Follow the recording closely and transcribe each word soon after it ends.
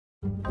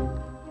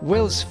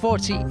Will's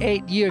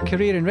 48-year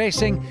career in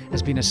racing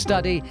has been a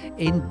study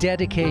in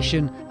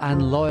dedication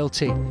and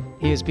loyalty.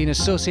 He has been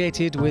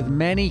associated with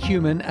many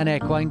human and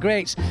equine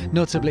greats,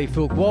 notably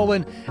Fulk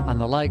Walwyn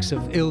and the likes of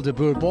Ilde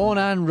Bourbon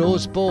and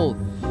Rose Bowl.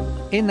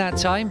 In that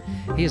time,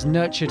 he has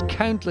nurtured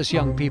countless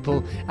young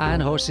people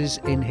and horses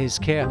in his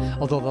care,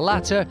 although the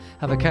latter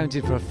have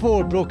accounted for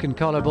 4 broken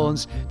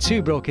collarbones,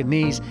 2 broken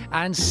knees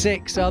and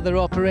 6 other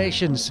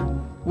operations.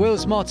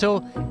 Will's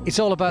motto, "It's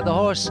all about the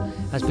horse,"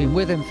 has been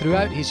with him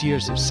throughout his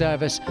years of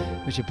service,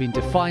 which have been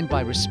defined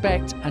by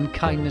respect and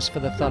kindness for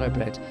the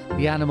thoroughbred,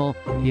 the animal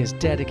he has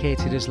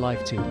dedicated his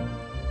life to.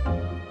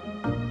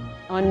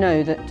 I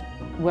know that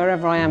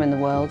wherever I am in the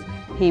world,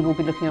 he will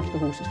be looking after the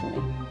horses for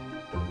me.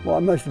 What I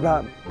most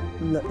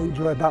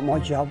enjoy about my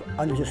job,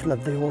 I just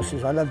love the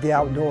horses. I love the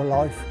outdoor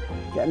life,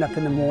 getting up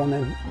in the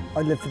morning.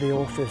 I live for the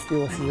horses. The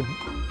horses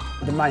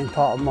are the main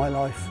part of my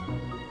life.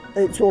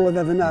 It's all I've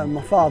ever known.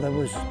 My father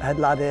was head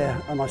lad here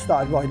and I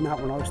started riding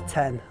out when I was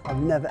 10.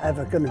 I'm never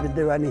ever going to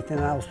do anything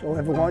else or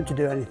ever wanted to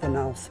do anything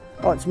else.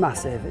 Oh, it's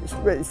massive.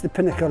 It's the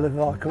pinnacle of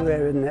our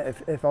career, isn't it?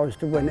 If I was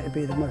to win, it'd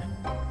be the most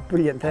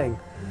brilliant thing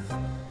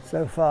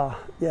so far.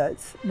 Yeah,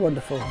 it's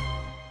wonderful.